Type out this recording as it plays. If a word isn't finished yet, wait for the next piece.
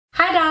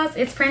Hi dolls,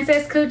 it's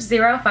Princess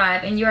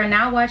Cooch05 and you are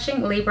now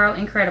watching Libro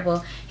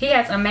Incredible. He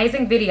has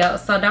amazing videos,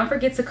 so don't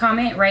forget to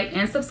comment, rate,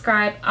 and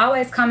subscribe.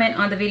 Always comment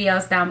on the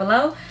videos down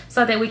below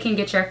so that we can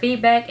get your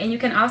feedback, and you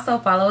can also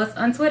follow us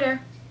on Twitter.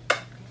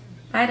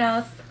 Bye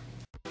dolls.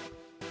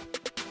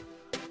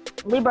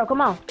 Libro,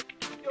 come on.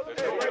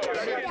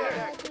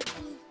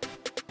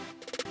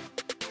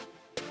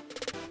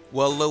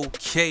 Well,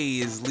 okay,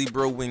 is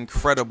Libro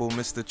Incredible,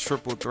 Mr.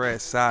 Triple Threat,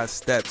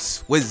 Sidestep,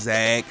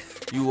 Swizzag.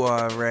 You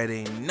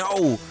already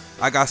know.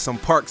 I got some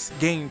Parks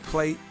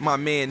gameplay. My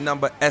man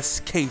number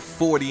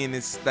SK40 in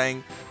this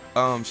thing.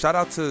 Shout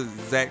out to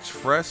Zach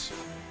Fresh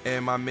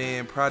and my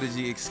man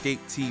Prodigy Escape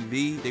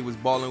TV. They was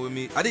balling with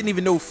me. I didn't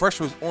even know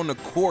Fresh was on the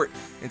court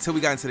until we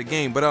got into the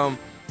game. But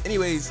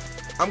anyways,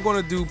 I'm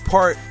gonna do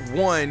part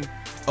 1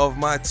 of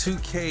my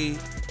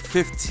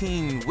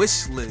 2K15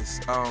 wish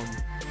list.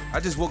 I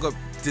just woke up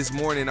this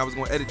morning. I was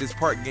gonna edit this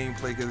park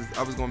gameplay because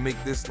I was gonna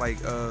make this like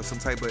some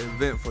type of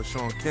event for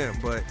Sean Kemp,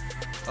 but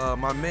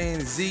my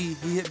man Z,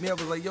 he hit me up,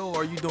 was like, yo,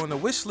 are you doing a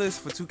wish list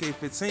for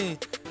 2K15?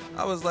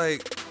 I was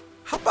like,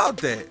 how about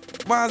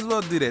that? Might as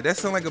well do that. That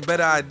sounds like a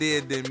better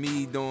idea than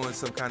me doing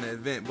some kind of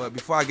event. But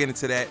before I get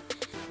into that,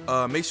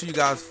 make sure you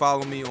guys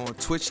follow me on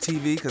Twitch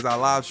TV because I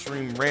live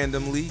stream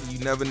randomly. You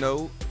never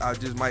know, I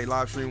just might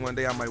live stream one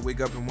day. I might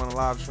wake up and want to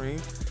live stream,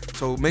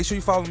 so make sure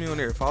you follow me on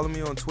there. Follow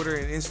me on Twitter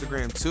and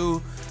Instagram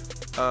too,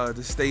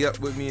 to stay up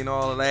with me and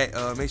all of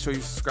that. Make sure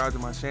you subscribe to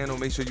my channel.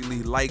 Make sure you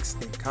leave likes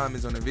and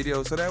comments on the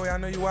video, so that way I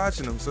know you're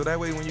watching them. So that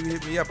way when you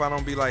hit me up, I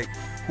don't be like,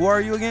 who are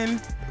you again?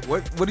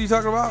 What are you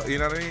talking about? You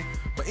know what I mean?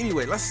 But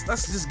anyway, let's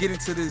just get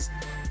into this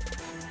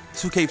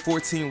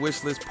 2K14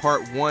 wishlist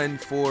part 1.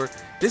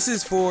 This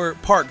is for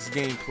Parks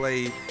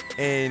gameplay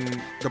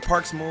and the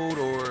Parks mode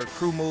or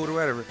crew mode or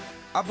whatever.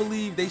 I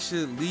believe they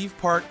should leave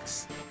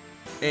Parks,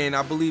 and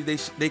I believe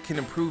they can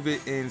improve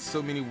it in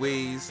so many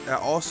ways. I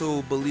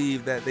also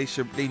believe that they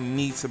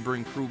need to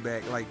bring crew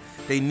back. Like,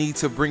 they need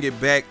to bring it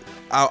back.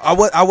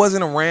 I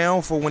wasn't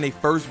around for when they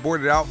first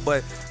brought it out,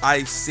 but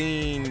I've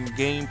seen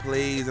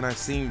gameplays and I've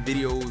seen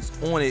videos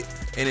on it,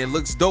 and it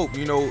looks dope.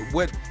 You know,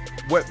 what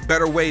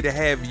better way to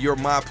have your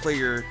mod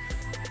player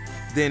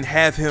than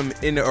have him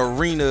in the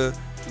arena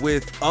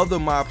with other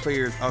mod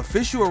players,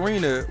 official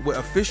arena with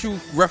official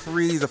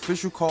referees,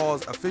 official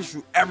calls,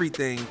 official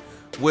everything,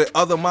 with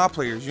other mod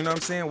players. You know what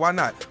I'm saying? Why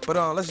not? But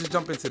let's just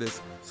jump into this.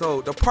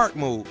 So the park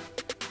mode,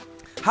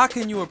 how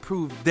can you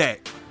improve that?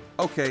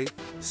 Okay,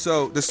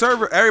 so the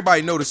server,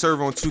 everybody know the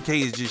server on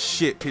 2K is just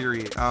shit,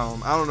 period. I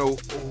don't know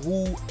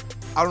who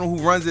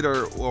runs it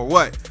or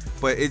what,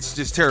 but it's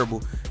just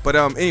terrible. But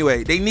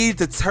anyway, they need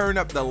to turn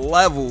up the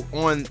level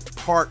on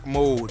park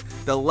mode.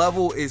 The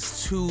level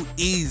is too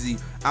easy.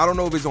 I don't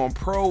know if it's on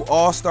pro,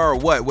 all-star, or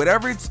what.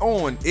 Whatever it's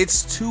on,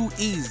 it's too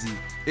easy.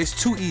 It's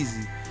too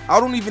easy. I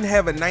don't even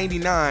have a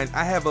 99.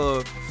 I have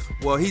a,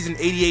 well, he's an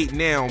 88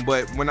 now,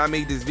 but when I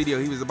made this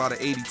video, he was about an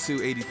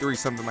 82, 83,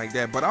 something like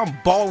that. But I'm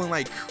balling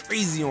like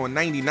crazy on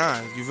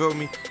 99s, you feel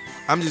me?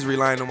 I'm just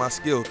relying on my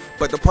skill.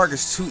 But the park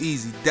is too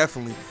easy,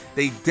 definitely.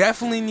 They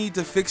definitely need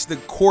to fix the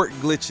court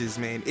glitches,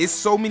 man. It's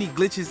so many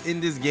glitches in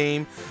this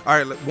game.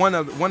 All right, one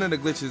of the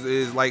glitches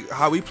is like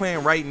how we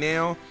playing right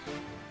now.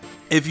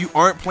 If you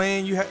aren't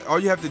playing, all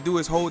you have to do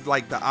is hold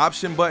like the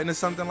option button or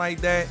something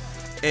like that,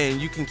 and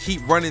you can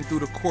keep running through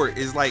the court.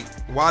 It's like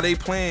while they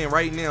playing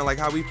right now, like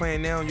how we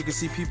playing now, you can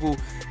see people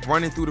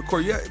running through the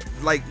court. Yeah,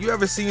 like you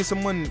ever seen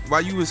someone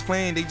while you was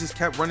playing, they just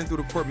kept running through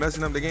the court,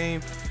 messing up the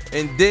game,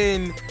 and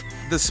then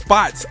the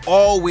spots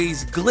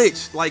always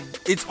glitch. Like,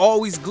 it's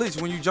always glitch.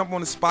 When you jump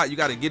on the spot, you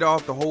got to get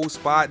off the whole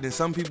spot. And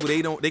some people,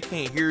 they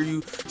can't hear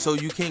you, so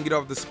you can't get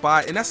off the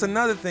spot. And that's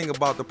another thing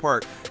about the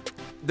park.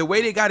 The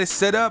way they got it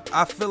set up,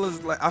 I feel as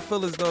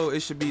though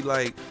it should be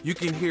like you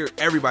can hear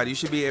everybody. You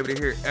should be able to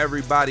hear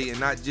everybody and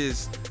not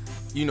just,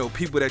 you know,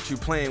 people that you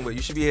playing with.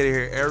 You should be able to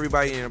hear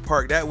everybody in the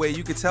park. That way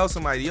you could tell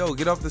somebody, yo,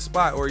 get off the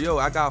spot, or yo,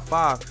 I got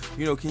 5,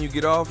 you know, can you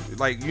get off?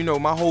 Like, you know,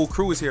 my whole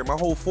crew is here, my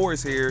whole 4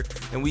 is here,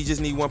 and we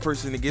just need one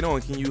person to get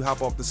on. Can you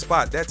hop off the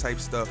spot? That type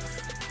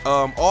stuff.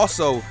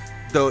 Also,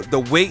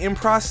 the waiting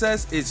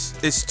process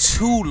is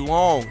too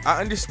long. I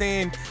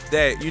understand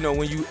that, you know,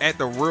 when you at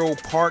the real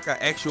park, an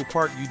actual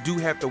park, you do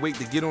have to wait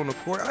to get on the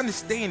court. I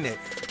understand that,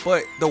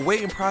 but the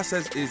waiting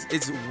process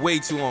it's way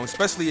too long,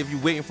 especially if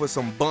you're waiting for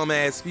some bum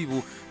ass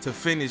people to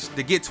finish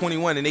to get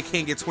 21 and they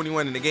can't get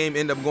 21 and the game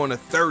end up going to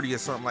 30 or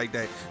something like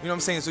that. You know what I'm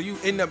saying? So you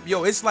end up,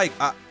 yo, it's like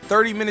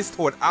 30 minutes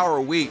to an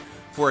hour wait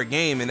for a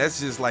game, and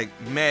that's just like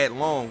mad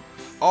long.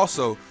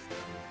 Also,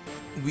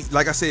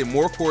 like I said,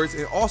 more courts,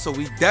 and also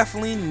we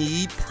definitely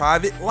need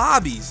private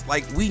lobbies.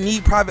 Like, we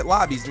need private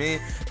lobbies,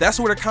 man. That's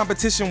where the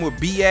competition would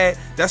be at.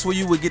 That's where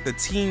you would get the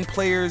team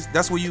players.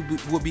 That's where you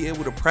would be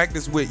able to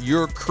practice with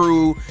your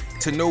crew,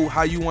 to know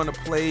how you want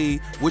to play,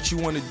 what you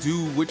want to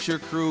do with your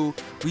crew.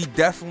 We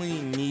definitely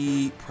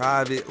need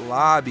private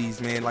lobbies,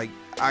 man. Like,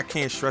 I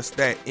can't stress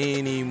that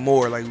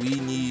anymore. Like, we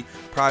need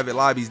private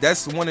lobbies.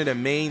 That's one of the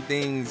main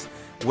things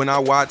when I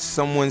watch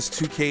someone's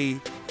 2K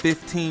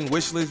 15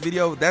 wish list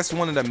video, that's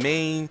one of the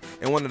main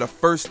and one of the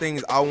first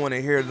things I want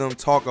to hear them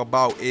talk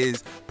about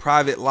is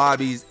private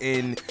lobbies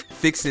and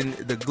fixing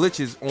the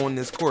glitches on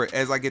this court.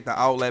 As I get the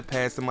outlet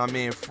pass to my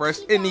man Fresh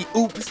in the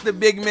oops, the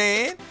big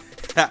man.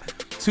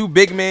 2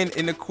 big men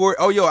in the court.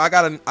 Oh yo, I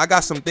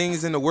got some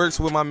things in the works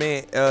with my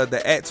man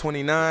the at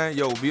 29.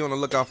 Yo, be on the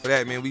lookout for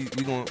that, man. We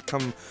gonna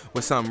come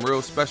with something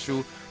real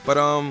special. But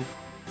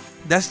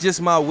that's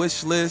just my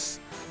wish list.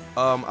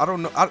 I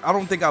don't know, I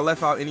don't think I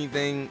left out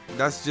anything.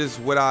 That's just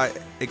what I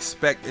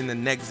expect in the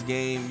next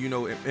game, you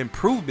know,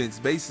 improvements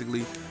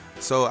basically.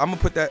 So I'm gonna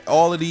put that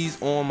all of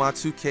these on my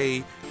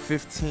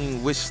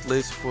 2K15 wish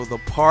list for the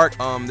park.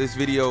 This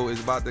video is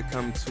about to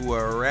come to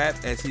a wrap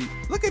as he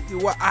look at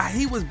what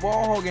he was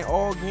ball hogging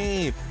all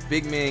game.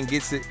 Big man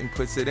gets it and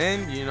puts it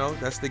in, you know,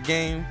 that's the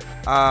game.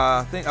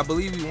 I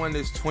believe we won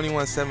this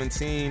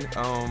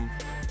 21-17.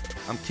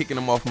 I'm kicking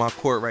them off my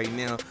court right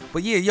now.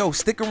 But yeah, yo,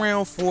 stick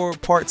around for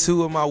part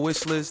 2 of my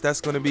wish list. That's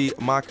gonna be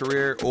my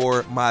career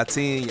or my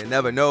team, you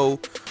never know.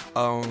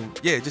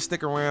 Yeah, just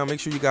stick around. Make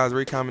sure you guys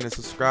rate, comment, and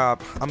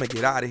subscribe. I'm gonna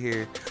get out of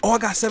here. Oh, I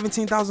got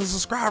 17,000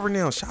 subscribers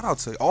now. Shout out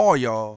to all y'all.